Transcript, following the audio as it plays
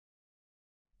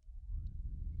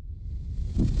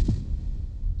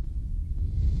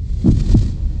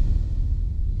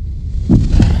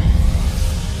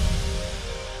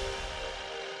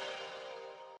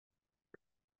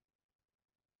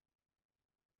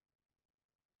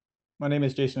My name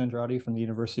is Jason Andrade from the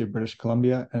University of British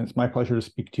Columbia, and it's my pleasure to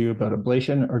speak to you about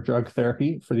ablation or drug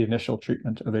therapy for the initial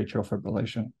treatment of atrial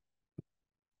fibrillation.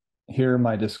 Here are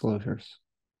my disclosures.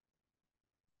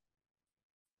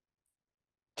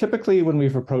 Typically, when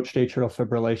we've approached atrial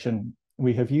fibrillation,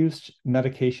 we have used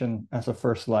medication as a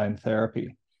first-line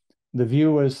therapy. The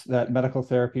view was that medical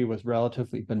therapy was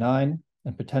relatively benign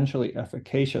and potentially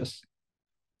efficacious.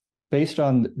 Based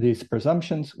on these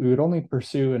presumptions, we would only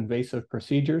pursue invasive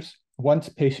procedures once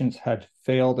patients had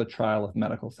failed a trial of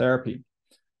medical therapy.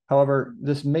 However,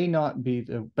 this may not be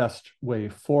the best way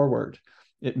forward.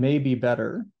 It may be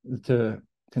better to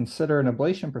consider an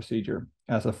ablation procedure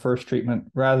as a first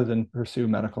treatment rather than pursue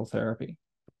medical therapy.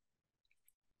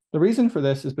 The reason for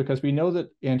this is because we know that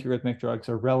antiarrhythmic drugs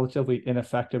are relatively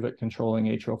ineffective at controlling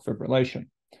atrial fibrillation.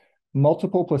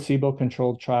 Multiple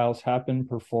placebo-controlled trials have been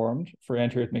performed for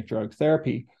antiarrhythmic drug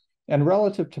therapy, and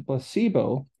relative to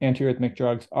placebo, antiarrhythmic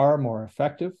drugs are more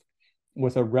effective,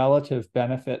 with a relative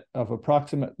benefit of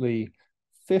approximately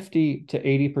 50 to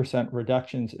 80%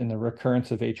 reductions in the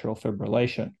recurrence of atrial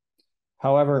fibrillation.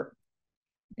 However,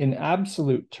 in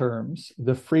absolute terms,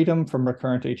 the freedom from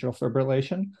recurrent atrial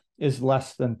fibrillation is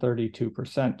less than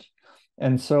 32%.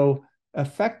 And so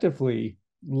effectively,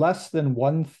 less than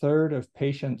 1/3 of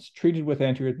patients treated with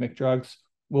antiarrhythmic drugs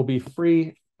will be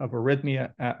free of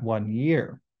arrhythmia at 1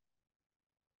 year.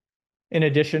 In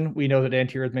addition, we know that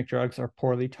antiarrhythmic drugs are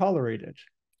poorly tolerated.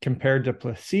 Compared to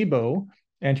placebo,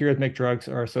 antiarrhythmic drugs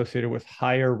are associated with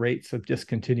higher rates of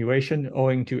discontinuation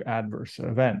owing to adverse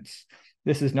events.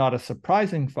 This is not a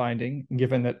surprising finding,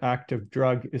 given that active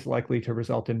drug is likely to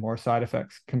result in more side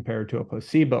effects compared to a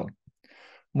placebo.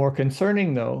 More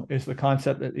concerning, though, is the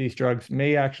concept that these drugs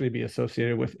may actually be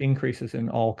associated with increases in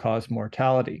all-cause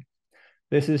mortality.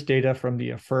 This is data from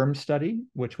the AFFIRM study,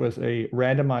 which was a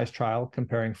randomized trial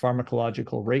comparing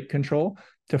pharmacological rate control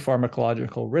to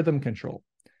pharmacological rhythm control.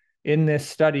 In this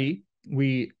study,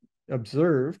 we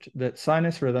observed that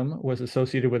sinus rhythm was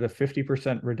associated with a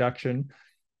 50% reduction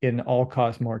in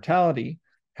all-cause mortality.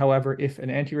 However, if an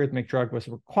antiarrhythmic drug was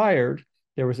required,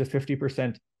 there was a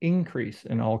 50% increase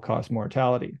in all-cause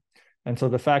mortality. And so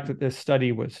the fact that this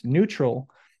study was neutral,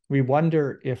 we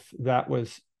wonder if that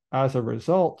was as a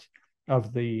result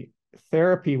of the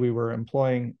therapy we were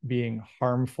employing being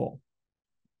harmful.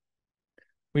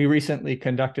 We recently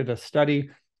conducted a study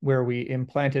where we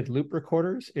implanted loop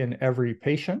recorders in every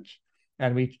patient,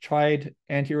 and we tried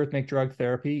antiarrhythmic drug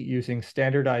therapy using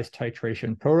standardized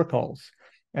titration protocols.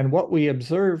 And what we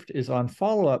observed is on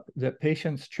follow-up that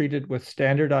patients treated with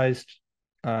standardized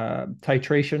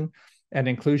titration and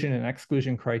inclusion and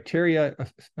exclusion criteria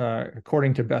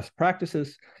according to best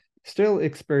practices still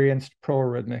experienced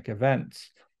proarrhythmic events.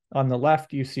 On the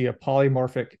left, you see a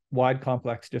polymorphic wide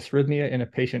complex dysrhythmia in a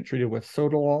patient treated with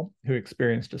sotalol who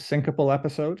experienced a syncopal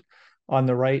episode. On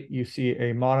the right, you see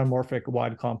a monomorphic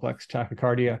wide complex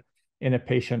tachycardia in a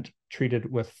patient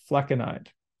treated with flecainide.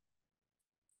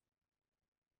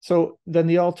 So then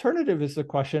the alternative is the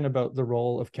question about the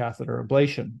role of catheter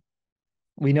ablation.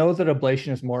 We know that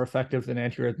ablation is more effective than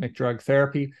antiarrhythmic drug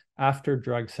therapy after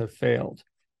drugs have failed.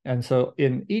 And so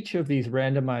in each of these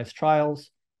randomized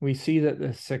trials, we see that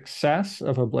the success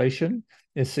of ablation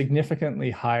is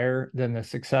significantly higher than the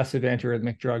success of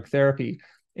antiarrhythmic drug therapy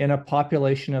in a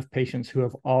population of patients who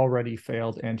have already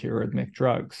failed antiarrhythmic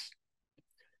drugs.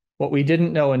 What we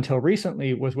didn't know until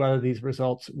recently was whether these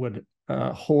results would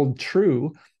hold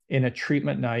true in a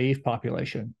treatment-naive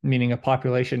population, meaning a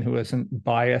population who isn't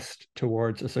biased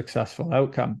towards a successful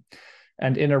outcome.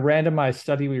 And in a randomized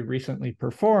study we recently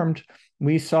performed,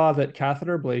 we saw that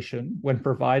catheter ablation, when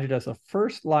provided as a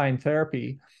first-line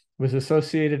therapy, was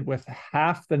associated with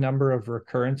half the number of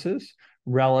recurrences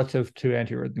relative to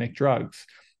antiarrhythmic drugs.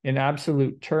 In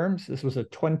absolute terms, this was a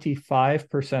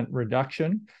 25%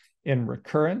 reduction in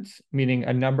recurrence, meaning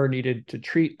a number needed to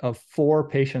treat of 4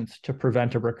 patients to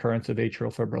prevent a recurrence of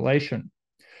atrial fibrillation.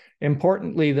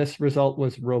 Importantly, this result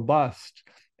was robust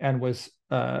and was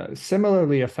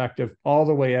similarly effective all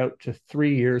the way out to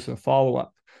 3 years of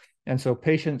follow-up. And so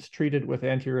patients treated with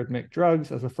antiarrhythmic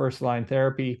drugs as a first-line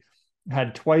therapy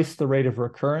had twice the rate of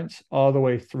recurrence all the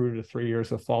way through to 3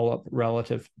 years of follow-up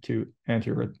relative to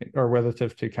antiarrhythmic or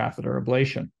relative to catheter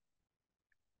ablation.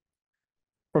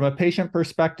 From a patient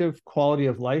perspective, quality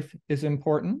of life is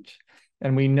important.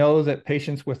 And we know that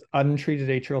patients with untreated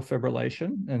atrial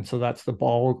fibrillation, and so that's the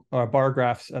bar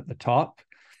graphs at the top,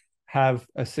 have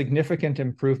a significant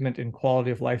improvement in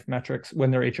quality of life metrics when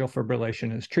their atrial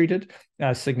fibrillation is treated,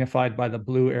 as signified by the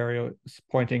blue arrows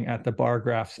pointing at the bar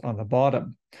graphs on the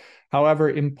bottom. However,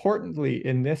 importantly,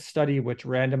 in this study, which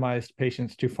randomized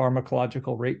patients to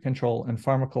pharmacological rate control and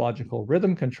pharmacological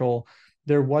rhythm control,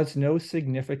 there was no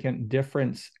significant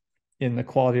difference in the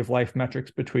quality of life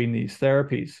metrics between these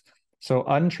therapies. So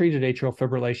untreated atrial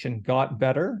fibrillation got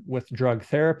better with drug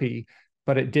therapy,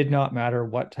 but it did not matter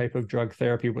what type of drug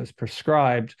therapy was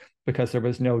prescribed because there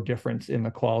was no difference in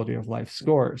the quality of life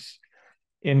scores.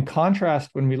 In contrast,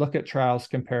 when we look at trials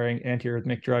comparing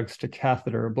antiarrhythmic drugs to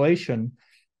catheter ablation,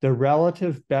 the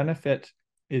relative benefit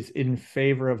is in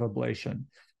favor of ablation.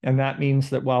 And that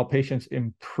means that while patients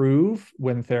improve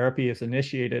when therapy is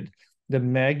initiated, the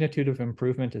magnitude of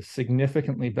improvement is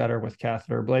significantly better with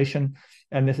catheter ablation.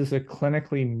 And this is a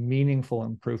clinically meaningful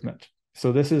improvement.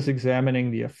 So this is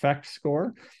examining the effect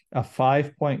score. A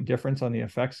 5-point difference on the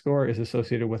effect score is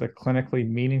associated with a clinically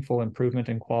meaningful improvement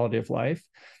in quality of life.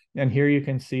 And here you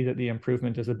can see that the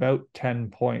improvement is about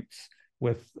 10 points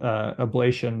with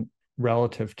ablation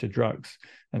relative to drugs.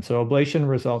 And so ablation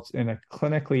results in a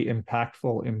clinically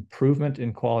impactful improvement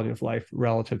in quality of life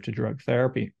relative to drug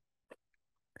therapy.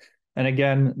 And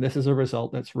again, this is a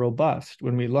result that's robust.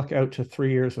 When we look out to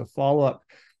 3 years of follow-up,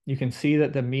 you can see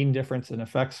that the mean difference in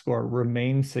effect score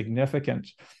remains significant,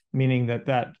 meaning that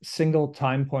that single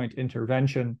time point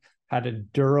intervention had a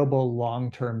durable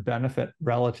long-term benefit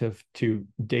relative to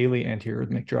daily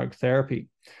antiarrhythmic drug therapy.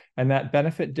 And that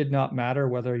benefit did not matter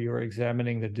whether you're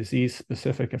examining the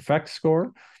disease-specific effect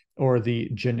score or the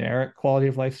generic quality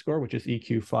of life score, which is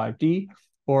EQ-5D,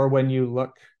 or when you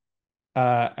look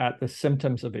at the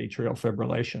symptoms of atrial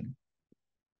fibrillation.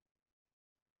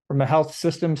 From a health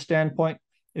system standpoint,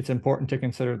 it's important to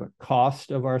consider the cost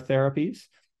of our therapies.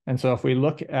 And so if we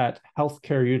look at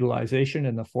healthcare utilization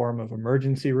in the form of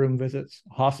emergency room visits,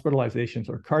 hospitalizations,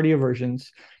 or cardioversions,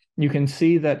 you can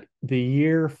see that the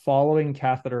year following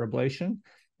catheter ablation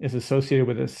is associated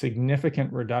with a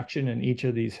significant reduction in each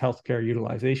of these healthcare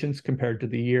utilizations compared to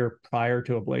the year prior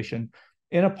to ablation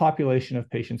in a population of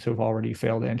patients who have already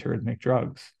failed antiarrhythmic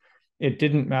drugs. It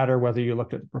didn't matter whether you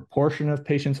looked at the proportion of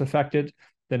patients affected,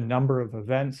 the number of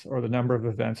events, or the number of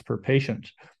events per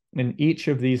patient. In each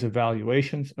of these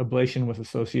evaluations, ablation was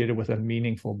associated with a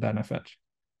meaningful benefit.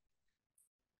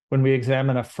 When we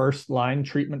examine a first-line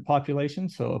treatment population,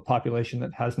 so a population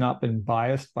that has not been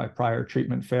biased by prior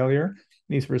treatment failure,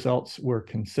 these results were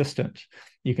consistent.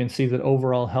 You can see that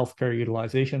overall healthcare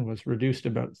utilization was reduced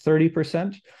about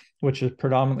 30%, which is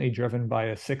predominantly driven by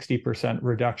a 60%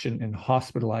 reduction in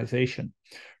hospitalization.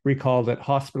 Recall that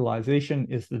hospitalization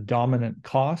is the dominant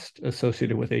cost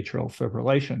associated with atrial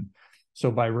fibrillation. So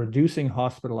by reducing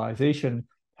hospitalization,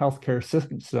 healthcare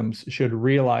systems should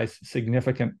realize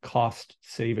significant cost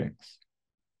savings.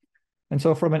 And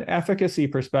so from an efficacy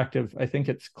perspective, I think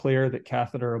it's clear that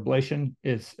catheter ablation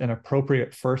is an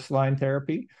appropriate first-line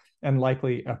therapy and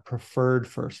likely a preferred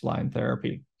first-line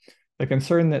therapy. The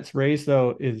concern that's raised,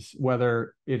 though, is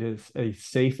whether it is a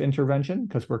safe intervention,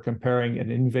 because we're comparing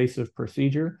an invasive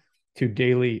procedure to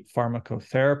daily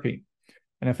pharmacotherapy.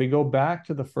 And if we go back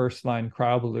to the first-line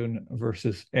cryoballoon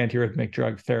versus antiarrhythmic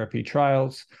drug therapy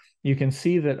trials, you can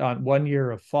see that on 1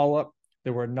 year of follow-up,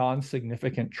 there were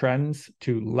non-significant trends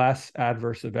to less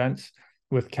adverse events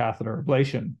with catheter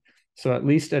ablation. So at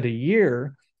least at a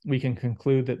year, we can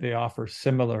conclude that they offer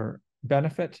similar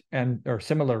benefit or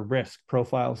similar risk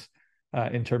profiles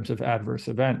in terms of adverse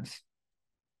events.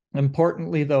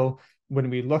 Importantly, though, when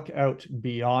we look out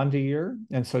beyond a year,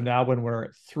 and so now when we're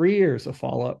at 3 years of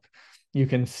follow-up, you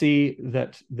can see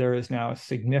that there is now a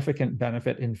significant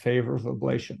benefit in favor of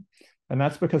ablation. And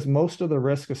that's because most of the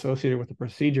risk associated with the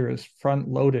procedure is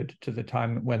front-loaded to the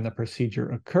time when the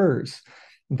procedure occurs.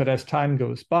 But as time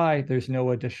goes by, there's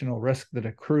no additional risk that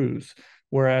accrues.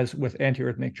 Whereas with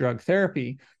antiarrhythmic drug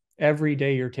therapy, every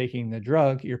day you're taking the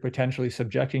drug, you're potentially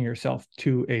subjecting yourself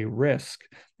to a risk.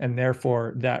 And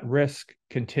therefore, that risk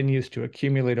continues to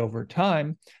accumulate over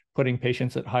time, putting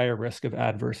patients at higher risk of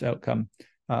adverse outcome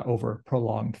over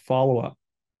prolonged follow-up.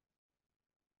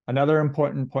 Another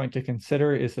important point to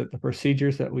consider is that the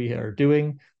procedures that we are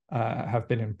doing have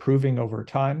been improving over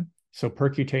time. So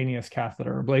percutaneous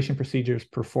catheter ablation procedures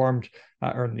performed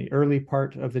in the early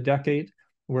part of the decade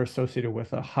were associated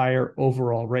with a higher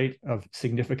overall rate of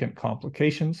significant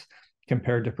complications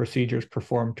compared to procedures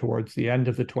performed towards the end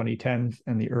of the 2010s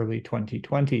and the early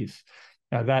 2020s.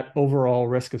 Now, that overall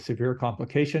risk of severe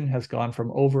complication has gone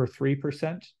from over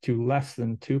 3% to less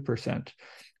than 2%,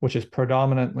 which is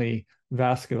predominantly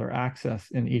vascular access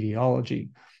in etiology.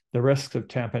 The risks of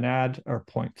tamponade are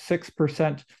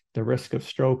 0.6%. The risk of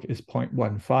stroke is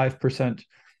 0.15%.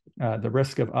 The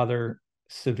risk of other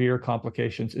severe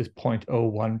complications is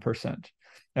 0.01%.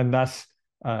 And thus,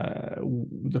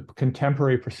 the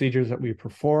contemporary procedures that we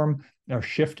perform are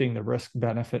shifting the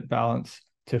risk-benefit balance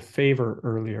to favor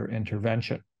earlier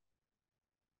intervention.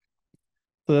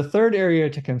 So the third area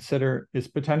to consider is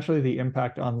potentially the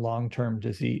impact on long-term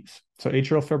disease. So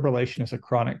atrial fibrillation is a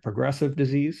chronic progressive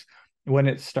disease. When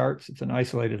it starts, it's an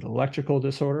isolated electrical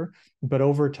disorder, but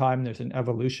over time, there's an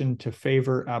evolution to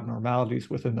favor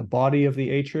abnormalities within the body of the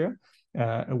atria,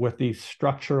 with these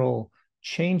structural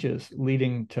changes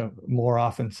leading to more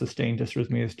often sustained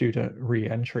dysrhythmias due to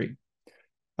re-entry.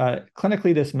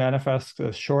 Clinically, this manifests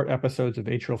as short episodes of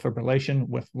atrial fibrillation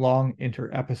with long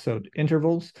inter-episode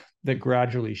intervals that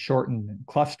gradually shorten and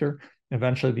cluster.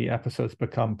 Eventually, the episodes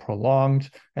become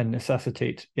prolonged and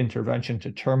necessitate intervention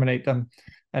to terminate them.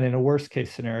 And in a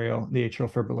worst-case scenario, the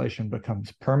atrial fibrillation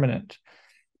becomes permanent.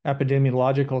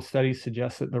 Epidemiological studies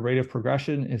suggest that the rate of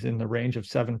progression is in the range of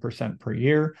 7% per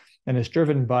year and is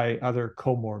driven by other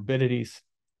comorbidities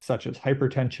such as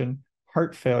hypertension,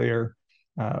 heart failure,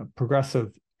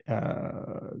 progressive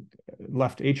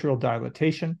left atrial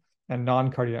dilatation, and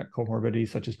non-cardiac comorbidities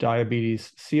such as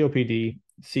diabetes, COPD,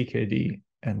 CKD,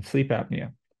 and sleep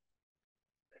apnea.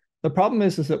 The problem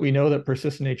is that we know that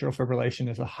persistent atrial fibrillation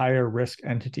is a higher risk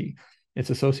entity. It's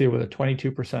associated with a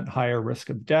 22% higher risk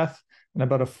of death and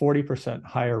about a 40%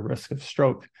 higher risk of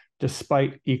stroke,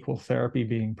 despite equal therapy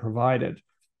being provided.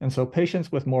 And so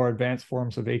patients with more advanced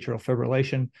forms of atrial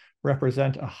fibrillation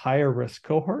represent a higher risk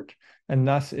cohort. And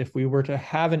thus, if we were to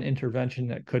have an intervention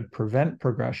that could prevent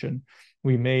progression,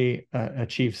 we may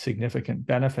achieve significant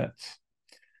benefits.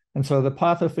 And so the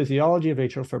pathophysiology of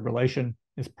atrial fibrillation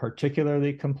is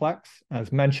particularly complex.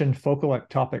 As mentioned, focal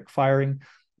ectopic firing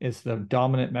is the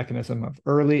dominant mechanism of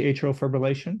early atrial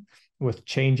fibrillation, with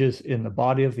changes in the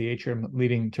body of the atrium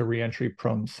leading to reentry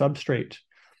prone substrate.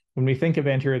 When we think of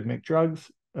antiarrhythmic drugs,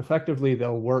 effectively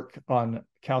they'll work on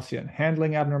calcium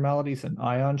handling abnormalities and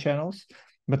ion channels,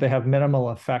 but they have minimal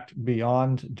effect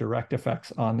beyond direct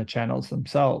effects on the channels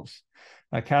themselves.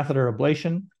 Catheter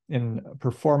ablation in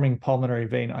performing pulmonary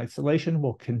vein isolation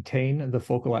will contain the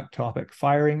focal ectopic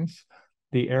firings.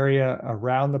 The area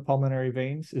around the pulmonary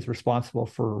veins is responsible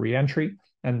for reentry,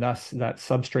 and thus that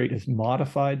substrate is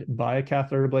modified by a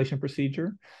catheter ablation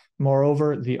procedure.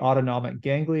 Moreover, the autonomic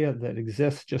ganglia that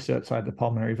exist just outside the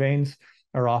pulmonary veins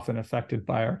are often affected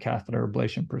by our catheter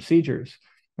ablation procedures.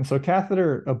 And so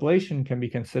catheter ablation can be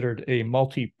considered a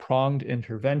multi-pronged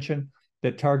intervention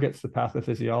that targets the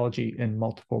pathophysiology in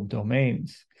multiple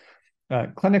domains.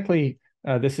 Clinically,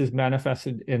 this is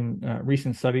manifested in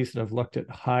recent studies that have looked at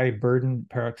high-burden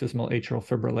paroxysmal atrial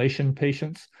fibrillation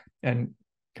patients and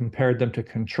compared them to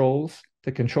controls,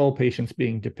 the control patients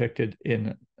being depicted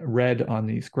in red on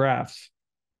these graphs.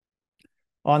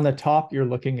 On the top, you're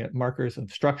looking at markers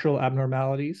of structural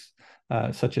abnormalities,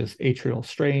 such as atrial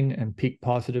strain and peak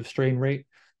positive strain rate.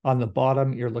 On the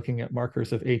bottom, you're looking at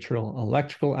markers of atrial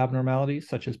electrical abnormalities,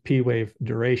 such as P-wave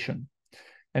duration.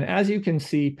 And as you can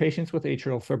see, patients with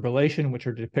atrial fibrillation, which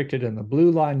are depicted in the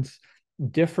blue lines,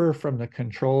 differ from the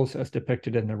controls as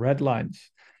depicted in the red lines.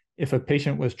 If a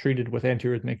patient was treated with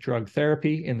antiarrhythmic drug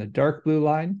therapy in the dark blue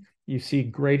line, you see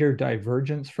greater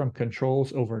divergence from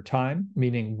controls over time,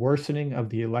 meaning worsening of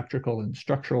the electrical and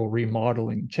structural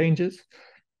remodeling changes.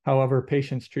 However,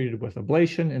 patients treated with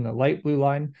ablation in the light blue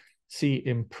line see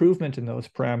improvement in those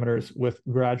parameters with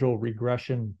gradual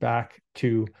regression back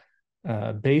to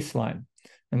baseline.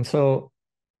 And so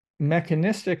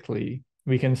mechanistically,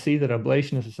 we can see that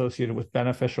ablation is associated with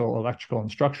beneficial electrical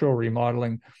and structural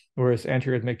remodeling, whereas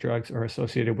antiarrhythmic drugs are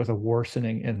associated with a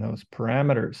worsening in those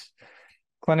parameters.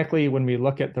 Clinically, when we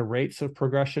look at the rates of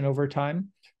progression over time,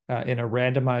 in a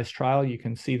randomized trial, you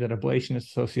can see that ablation is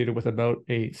associated with about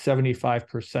a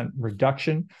 75%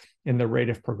 reduction in the rate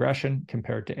of progression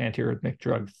compared to antiarrhythmic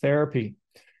drug therapy.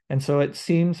 And so it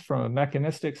seems from a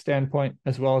mechanistic standpoint,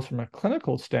 as well as from a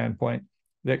clinical standpoint,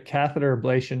 that catheter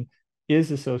ablation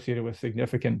is associated with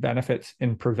significant benefits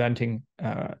in preventing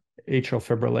atrial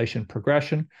fibrillation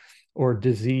progression or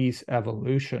disease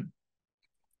evolution.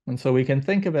 And so we can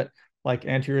think of it like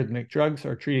antiarrhythmic drugs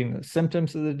are treating the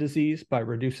symptoms of the disease by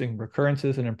reducing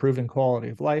recurrences and improving quality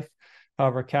of life.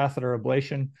 However, catheter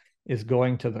ablation is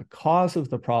going to the cause of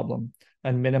the problem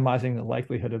and minimizing the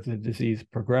likelihood of the disease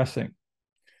progressing.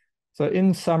 So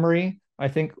in summary, I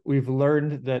think we've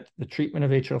learned that the treatment of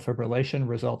atrial fibrillation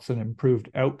results in improved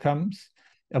outcomes.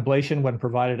 Ablation, when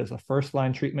provided as a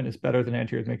first-line treatment, is better than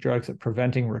antiarrhythmic drugs at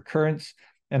preventing recurrence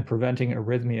and preventing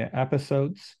arrhythmia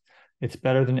episodes. It's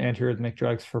better than antiarrhythmic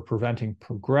drugs for preventing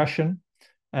progression,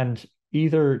 and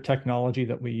either technology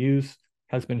that we use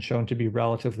has been shown to be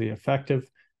relatively effective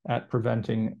at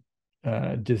preventing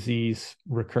disease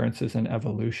recurrences and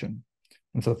evolution.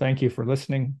 And so thank you for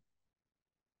listening.